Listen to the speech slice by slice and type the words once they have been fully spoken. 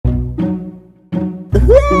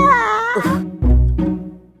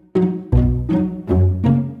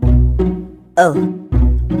Oh.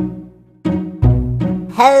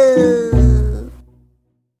 Hell.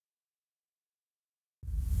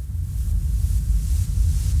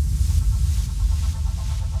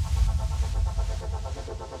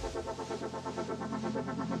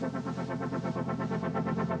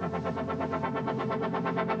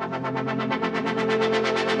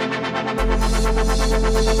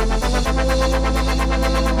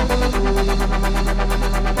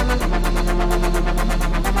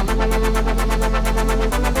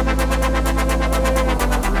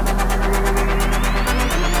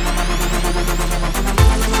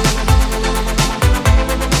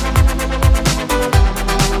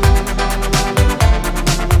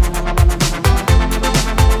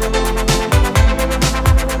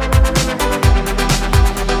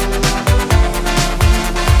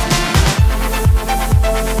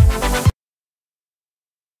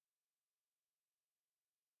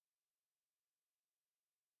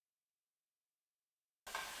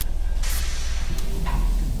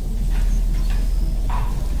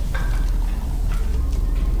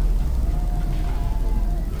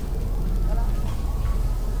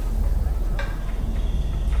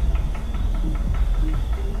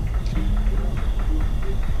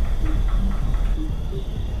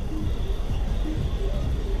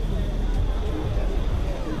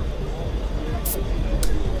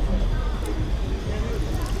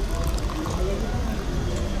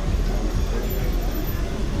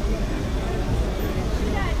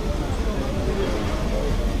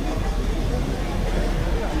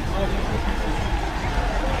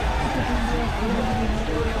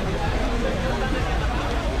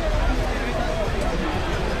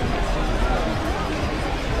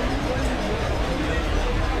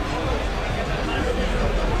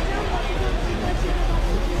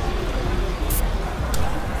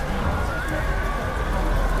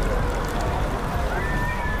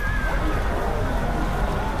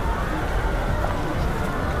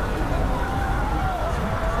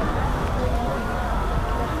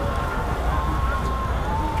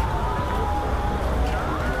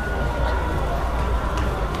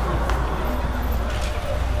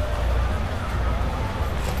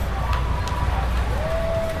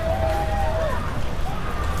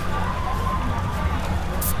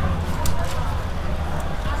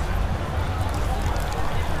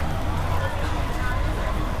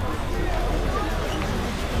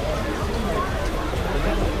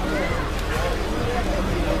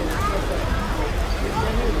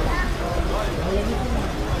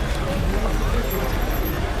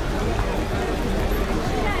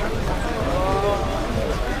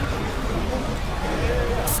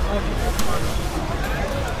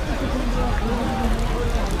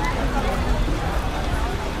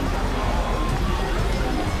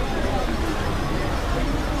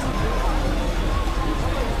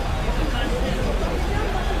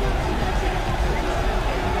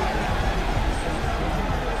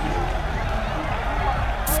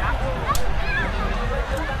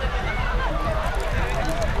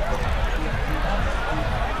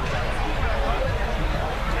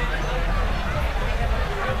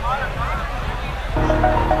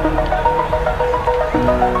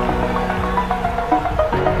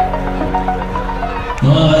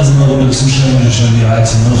 Reisen wir runter zum schon die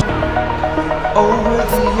Leiten, noch. Over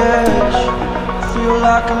the edge, feel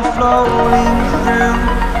like I'm floating through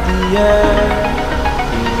the air.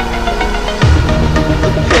 The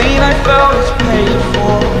pain I felt is paid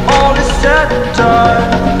for, all is said and done.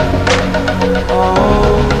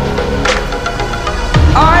 Oh,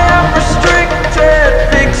 I am restricted,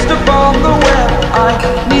 fixed upon the web. I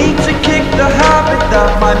need to kick the habit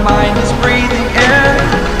that my mind is breathing in.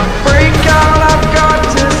 Break out, I've got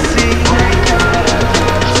to see.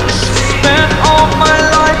 Spent all my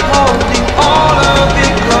life holding all of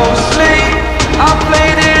it closely. I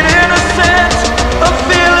played it innocent, a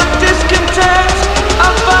feel of discontent.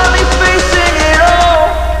 I'm finally facing it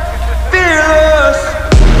all, fearless.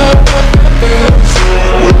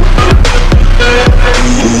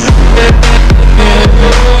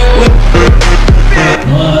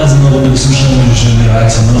 Reisen wir runter zum schon die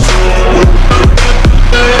Leiten, noch.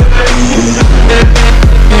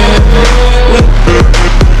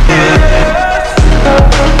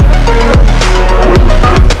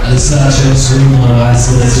 Alles klar, schön zu,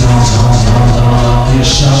 reißen wir jetzt Hand. Wir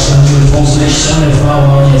schaffen für Vorsicht an der Frau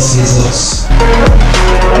und jetzt geht's los.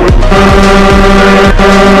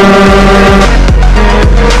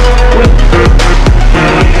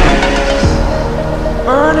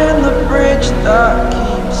 Burning the bridge that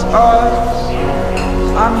keeps us.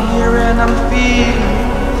 I'm here and I'm feeling.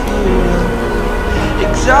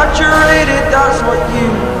 as what you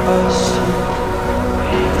assume.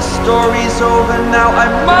 The story's over now, I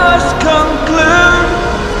must conclude.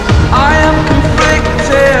 I am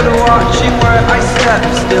conflicted, watching where I step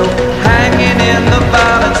still, hanging in the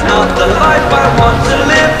balance, not the life I want to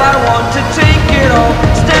live. I want to take it all,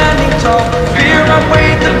 standing tall, fear I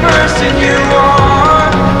weighed the person you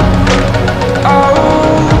are.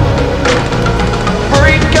 Oh,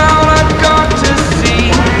 break out, I've got to see.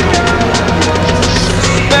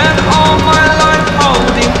 Spent all my life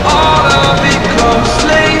holding all of it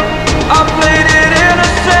closely. I played it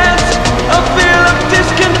innocent, a feel of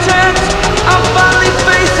discontent. I'm finally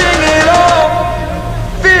facing it all,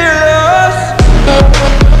 fearless.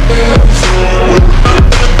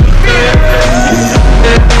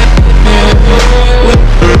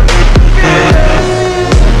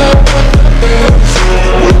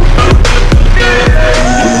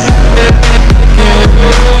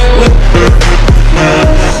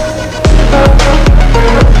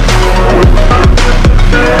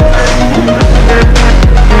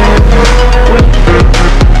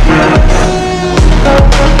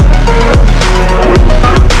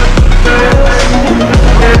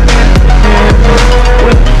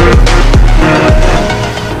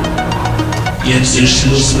 Jetzt ist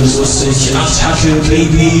Schluss mit lustig, Attacke,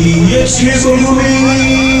 Baby, jetzt geht's um mich.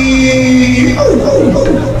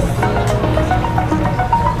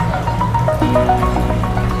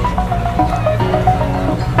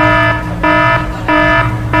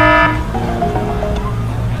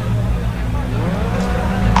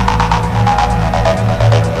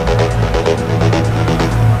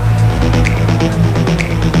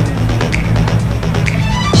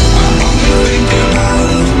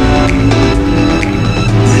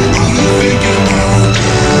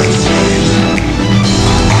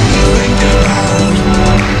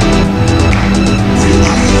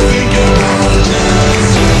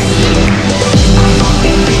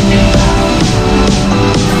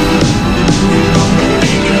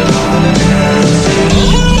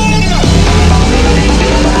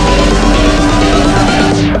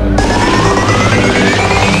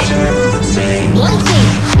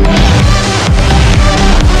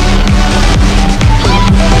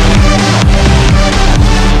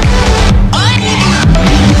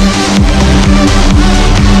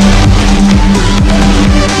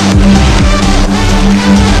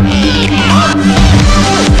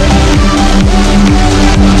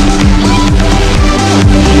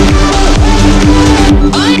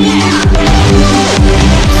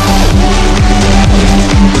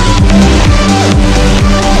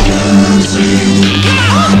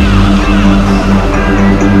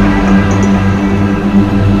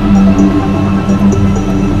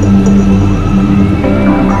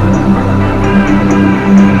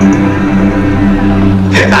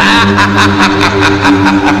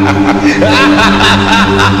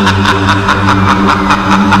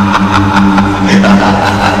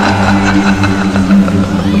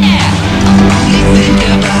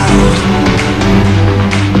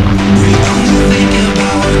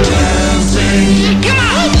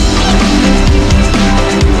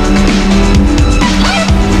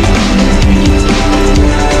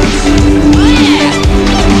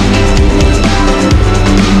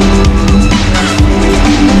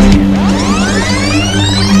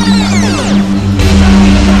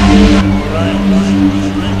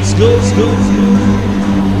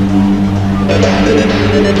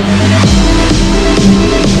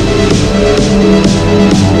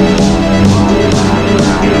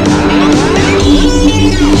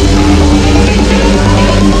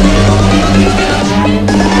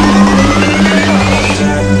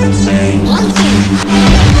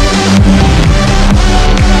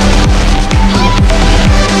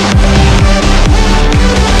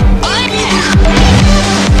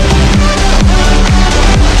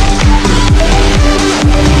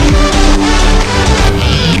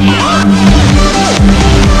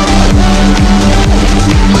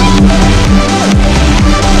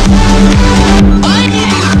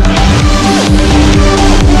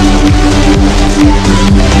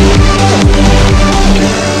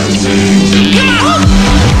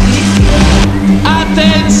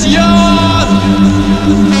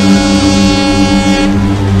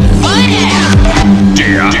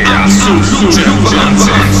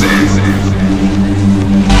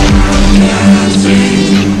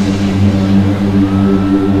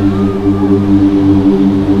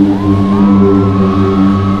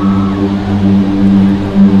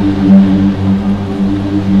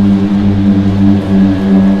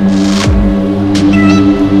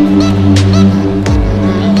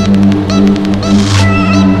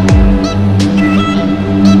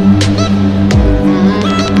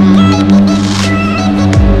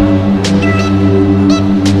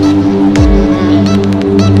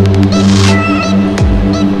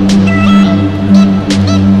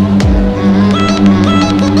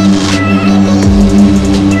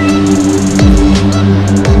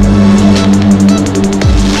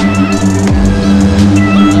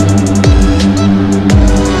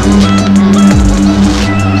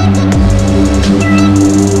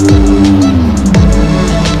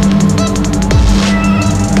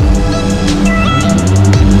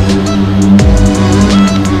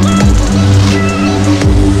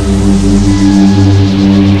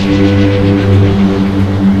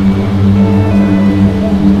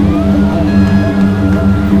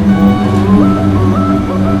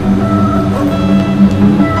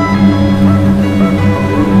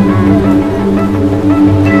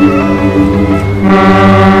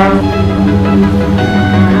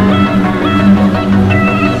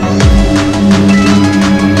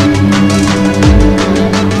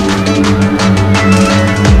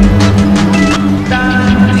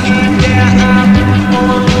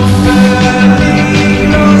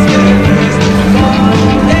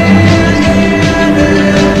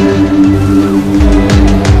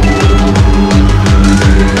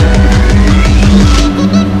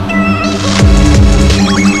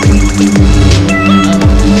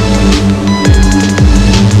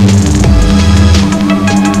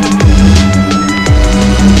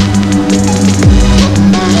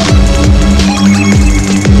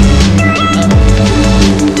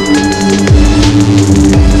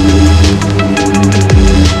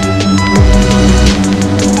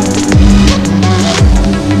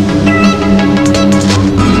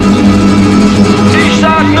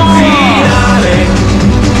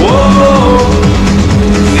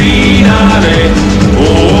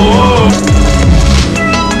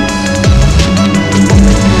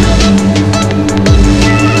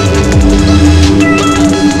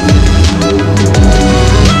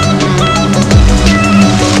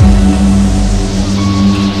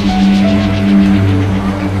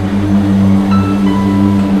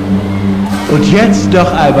 Und jetzt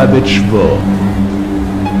doch einmal mit Schwung.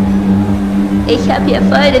 Ich hab hier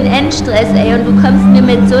voll den Endstress, ey, und du kommst mir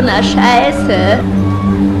mit so einer Scheiße.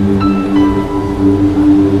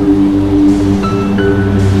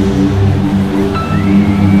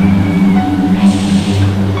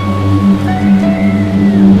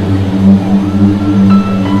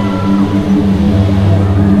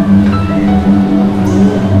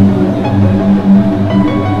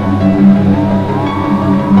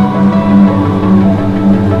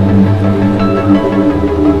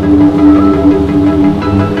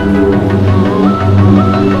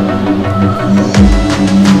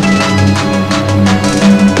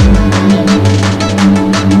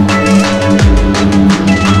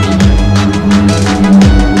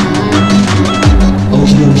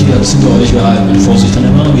 Mit Vorsicht an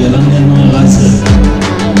der Bahn, wir landen in neuer Reise.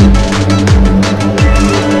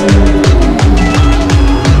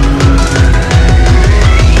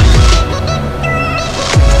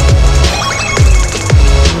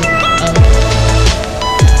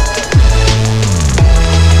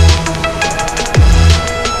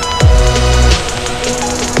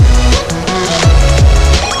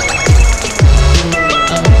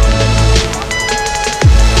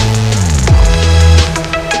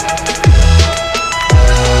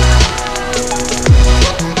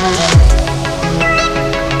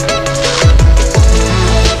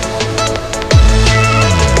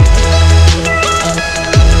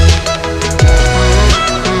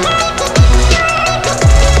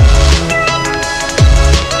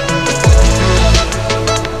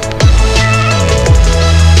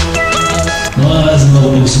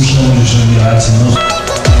 Zuschauer, schon die Reise noch.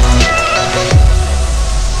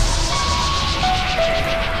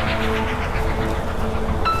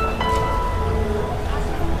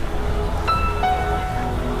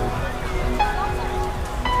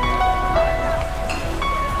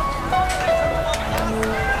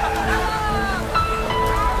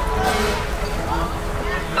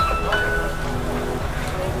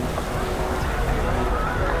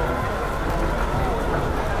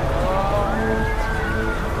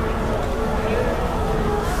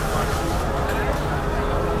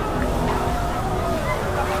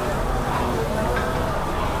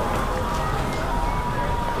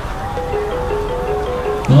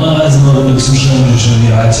 Normalerweise mal ruhig zuschauen, schon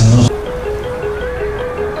die Reise noch.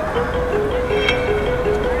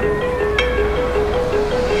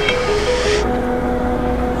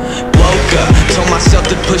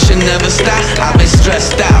 To push and never stop. I've been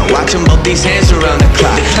stressed out, watching both these hands around the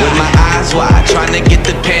clock. With my eyes wide, trying to get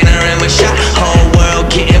the panorama shot. Whole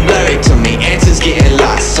world getting blurry to me, answers getting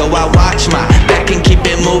lost. So I watch my back and keep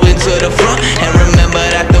it moving to the front. And remember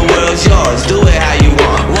that the world's yours, do it how you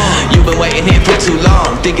want. You've been waiting here for too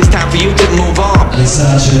long, think it's time for you to move on.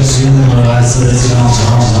 Gestalte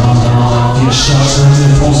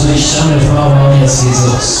mit Vorsicht an der Fahre, jetzt geht's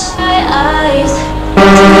los.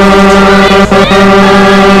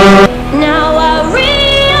 Now I realize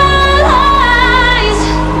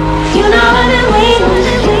you know I've been waiting,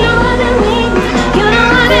 you know I've been waiting, you know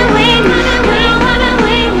I've been waiting, you know I've been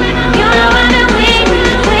waiting, you know I've been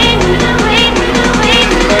waiting,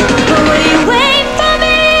 but will you wait for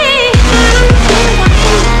me?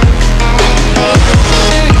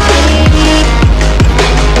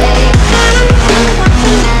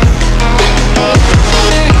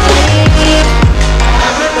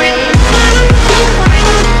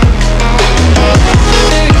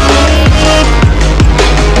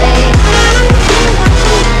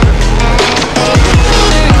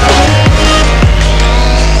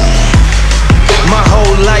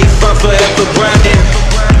 Forever grinding,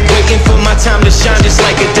 waiting for my time to shine just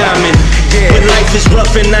like a diamond. But life is rough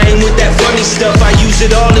and I ain't with that funny stuff. I use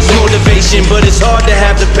it all as motivation, but it's hard to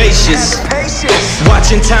have the patience.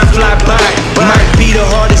 Watching time fly by might be the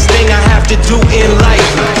hardest thing I have to do in life.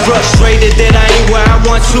 Frustrated that I ain't where I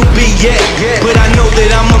want to be yet, but I know that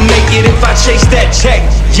I'ma make it if I chase that check.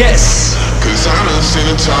 Yes. Cause I done seen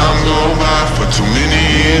the time go by for too many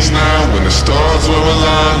years now when the stars were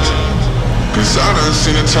aligned. Cause I done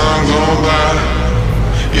seen the time go by.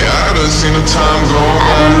 Yeah, I done seen the time go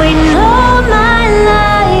by. I've been waiting all my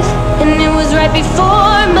life, and it was right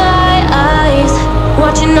before my eyes,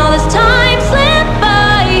 watching all this time slip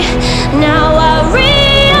by. Now I realize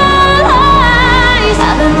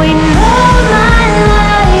I've been waiting all my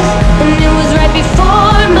life, and it was right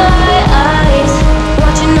before my eyes,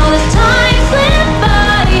 watching all this time slip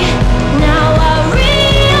by. Now I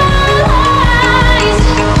realize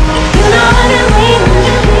you know I've been waiting,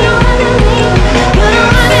 you know I've been waiting, you know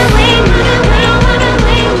I've been waiting, you know I've been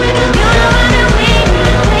waiting, you know I've been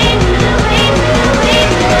waiting,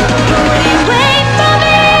 but will you wait for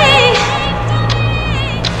me?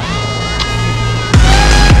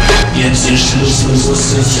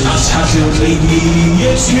 kurzfristig Attacke, Baby,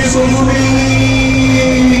 jetzt hier so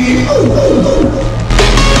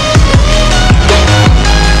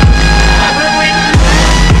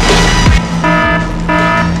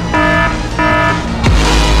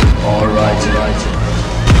Alright,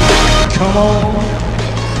 come on.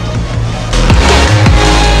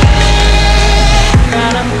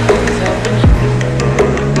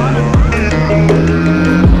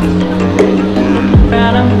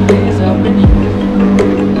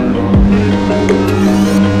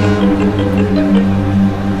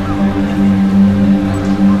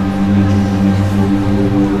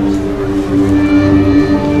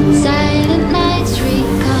 Silent nights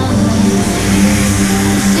recalling,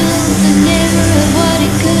 still the mirror of what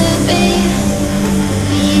it could be.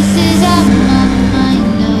 Pieces of my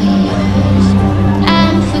mind are yours. I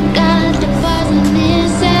forgot the parts I'm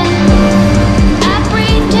missing. I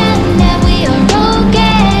pretend that we are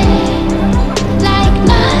okay, like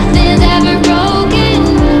nothing's ever broken.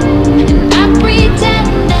 And I pretend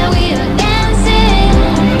that we are dancing,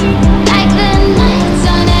 like the nights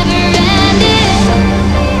are never ending.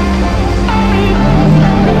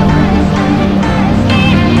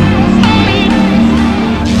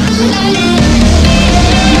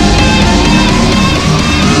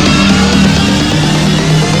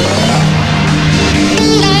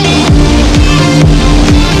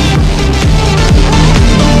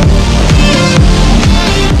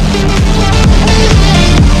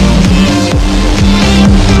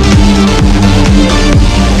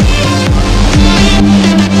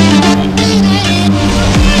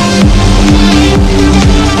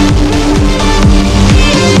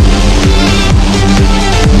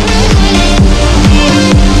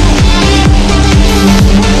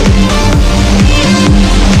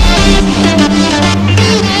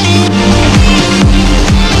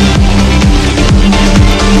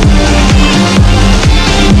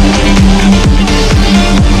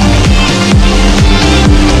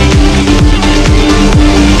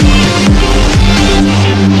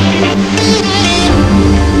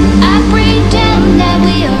 I pretend that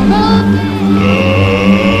we are open.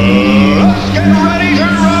 Get ready to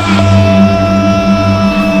rumble!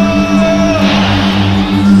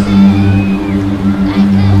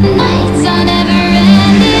 Nights are never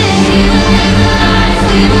ending. We will live a life,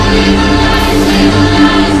 we will live a life, we will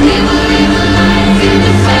live, we will live a life in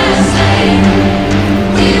the fast lane.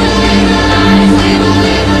 We will live a life, we will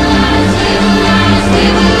live a life, we will live, we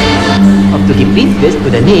will live a life. Ob du geblitzt bist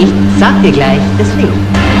oder nicht, sag dir gleich das Licht.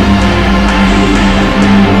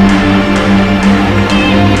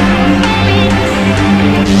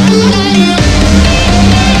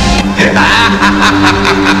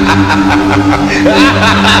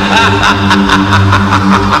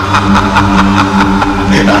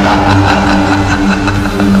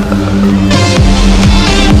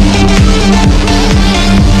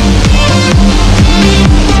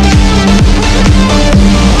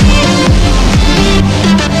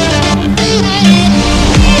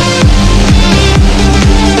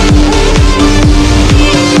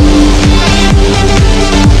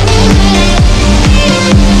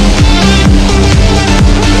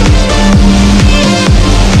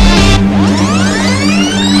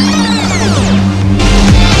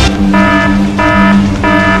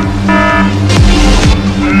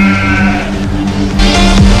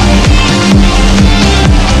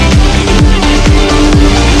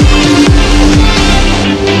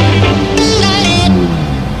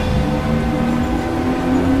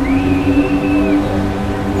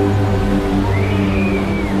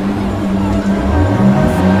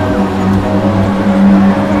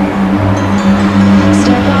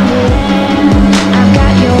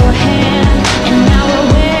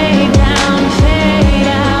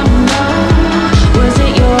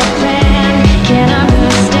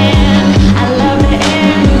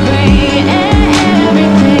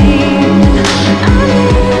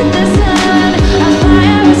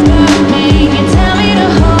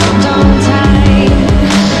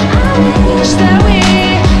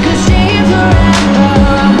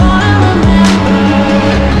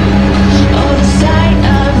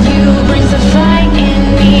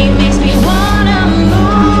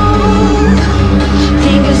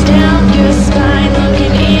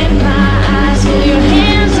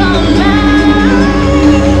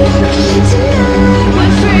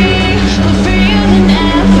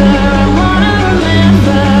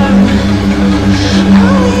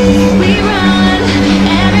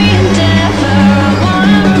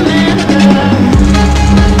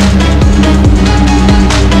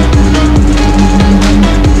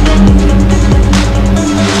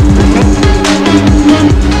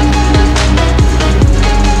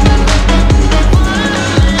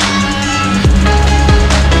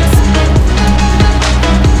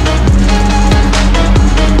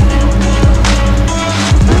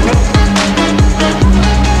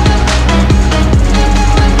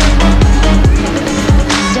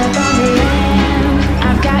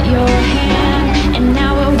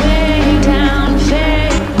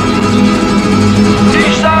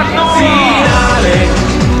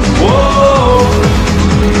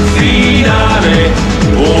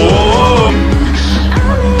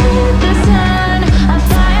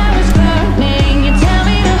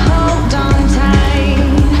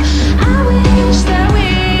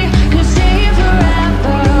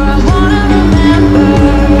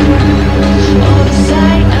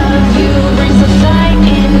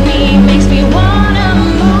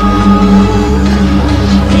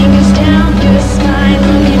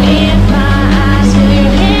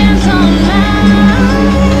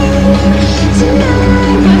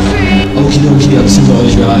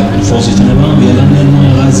 Vorsicht,